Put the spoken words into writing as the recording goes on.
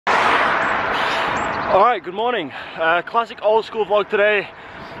Alright, good morning. Classic old school vlog today.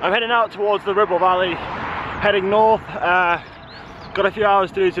 I'm heading out towards the Ribble Valley, heading north. Got a few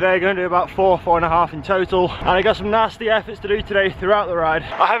hours to do today, going to do about four and a half in total. And I got some nasty efforts to do today throughout the ride.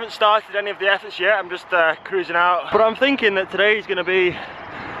 I haven't started any of the efforts yet, I'm just cruising out. But I'm thinking that today's gonna be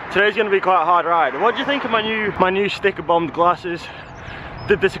quite a hard ride. And what do you think of my new sticker bombed glasses?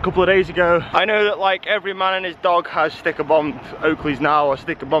 Did this a couple of days ago. I know that like every man and his dog has sticker bombed Oakleys now, or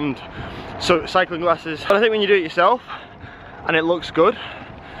sticker bombed cycling glasses. But I think when you do it yourself and it looks good,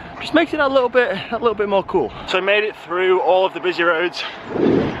 just makes it a little bit more cool. So I made it through all of the busy roads.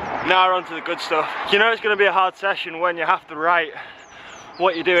 Now we're on to the good stuff. You know it's going to be a hard session when you have to write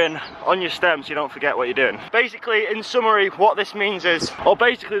what you're doing on your stem so you don't forget what you're doing. Basically, in summary, what this means is, or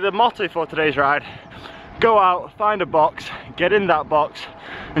basically the motto for today's ride: go out, find a box, get in that box,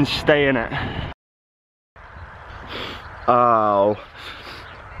 and stay in it. Oh.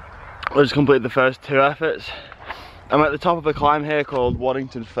 I just completed the first two efforts. I'm at the top of a climb here called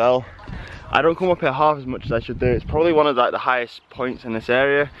Waddington Fell. I don't come up here half as much as I should do. It's probably one of like the highest points in this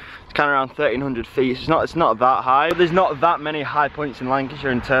area. It's kind of around 1,300 feet. So it's not that high, but there's not that many high points in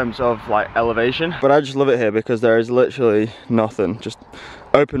Lancashire in terms of like elevation. But I just love it here because there is literally nothing. Just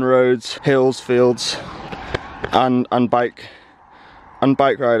open roads, hills, fields, and bike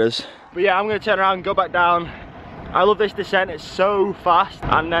riders. But yeah, I'm gonna turn around and go back down. I love this descent, it's so fast.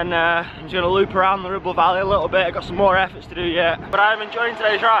 And then I'm just gonna loop around the Ribble Valley a little bit. I've got some more efforts to do yet, but I'm enjoying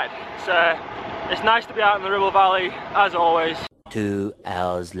today's ride. It's nice to be out in the Ribble Valley, as always. 2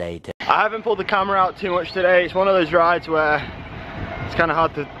 hours later. I haven't pulled the camera out too much today. It's one of those rides where it's kind of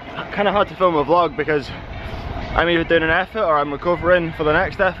hard to film a vlog because I'm either doing an effort or I'm recovering for the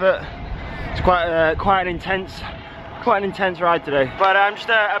next effort. It's quite an intense ride today. But I'm just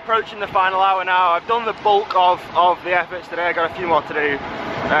approaching the final hour now. I've done the bulk of the efforts today. I got a few more to do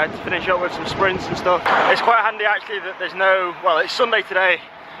to finish up with some sprints and stuff. It's quite handy actually that there's no, well, it's Sunday today.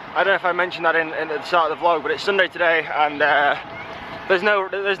 I don't know if I mentioned that in the start of the vlog, but it's Sunday today, and there's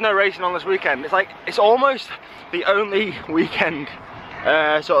no racing on this weekend. It's almost the only weekend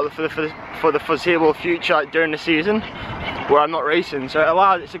sort of for the foreseeable future, like during the season, where I'm not racing. So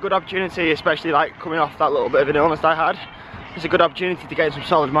it's a good opportunity, especially like coming off that little bit of an illness I had. It's a good opportunity to get some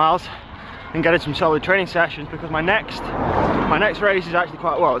solid miles and get in some solid training sessions, because my next race is actually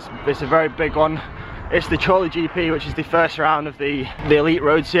quite, well, it's a very big one. It's the Chorley GP, which is the first round of the Elite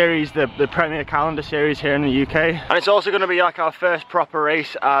Road Series, the Premier Calendar Series here in the UK. And it's also going to be like our first proper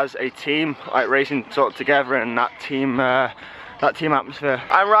race as a team, like racing sort of together in that team atmosphere.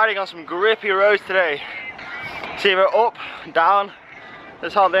 I'm riding on some grippy roads today. It's either up, down,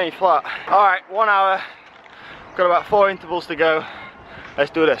 there's hardly any flat. Alright, 1 hour, got about 4 intervals to go.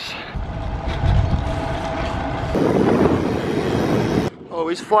 Let's do this. Oh,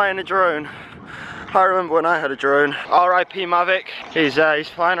 he's flying a drone. I remember when I had a drone. R.I.P. Mavic. He's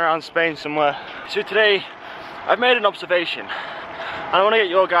flying around Spain somewhere. So today, I've made an observation, and I want to get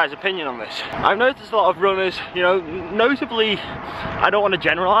your guys' opinion on this. I've noticed a lot of runners, you know, notably, I don't want to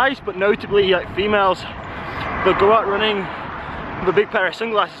generalise, but notably like females, they'll go out running with a big pair of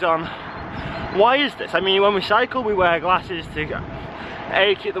sunglasses on. Why is this? I mean, when we cycle, we wear glasses to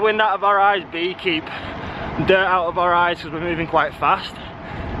A, keep the wind out of our eyes, B, keep dirt out of our eyes because we're moving quite fast.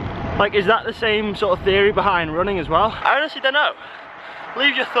 Like, is that the same sort of theory behind running as well? I honestly don't know.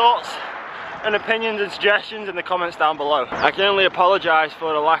 Leave your thoughts and opinions and suggestions in the comments down below. I can only apologise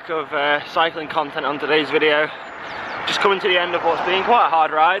for the lack of cycling content on today's video. Just coming to the end of what's been quite a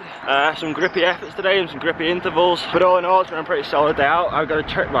hard ride. Some grippy efforts today and some grippy intervals. But all in all, it's been a pretty solid day out. I've got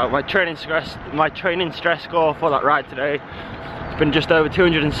my training stress score for that ride today. It's been just over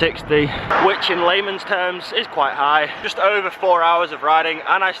 260, which in layman's terms is quite high. Just over 4 hours of riding,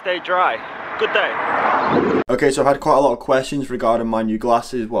 and I stayed dry. Good day. Okay, so I've had quite a lot of questions regarding my new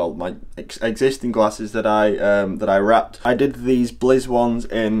glasses, well, my existing glasses that I wrapped. I did these Blizz ones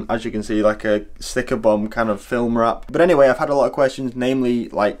in, as you can see, like a sticker bomb kind of film wrap. But anyway, I've had a lot of questions, namely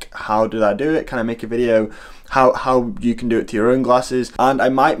like, how did I do it? Can I make a video? How you can do it to your own glasses, and I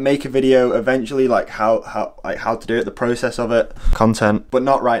might make a video eventually, like how to do it, the process of it, content, but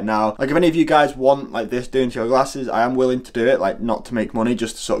not right now. Like, if any of you guys want like this doing to your glasses, I am willing to do it, like not to make money,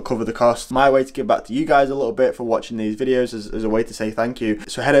 just to sort of cover the cost. My way to give back to you guys a little bit for watching these videos as a way to say thank you.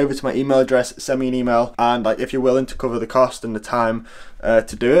 So head over to my email address, send me an email, and like if you're willing to cover the cost and the time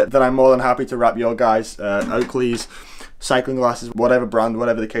to do it, then I'm more than happy to wrap your guys Oakleys, cycling glasses, whatever brand,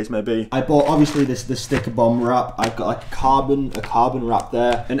 whatever the case may be. I bought obviously this sticker bomb wrap. I've got like a carbon wrap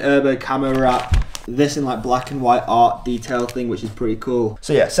there, an Urbo camo wrap, this in like black and white art detail thing, which is pretty cool.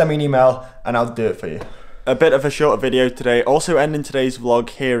 So yeah, send me an email and I'll do it for you. a bit of a shorter video today. Also ending today's vlog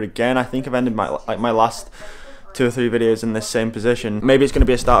here again. I think I've ended my last 2 or 3 videos in this same position. Maybe it's going to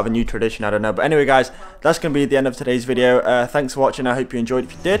be a start of a new tradition, I don't know. But anyway guys, that's going to be the end of today's video. Thanks for watching, I hope you enjoyed.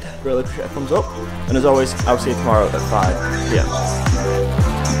 If you did, really appreciate a thumbs up. And as always, I'll see you tomorrow at 5 p.m.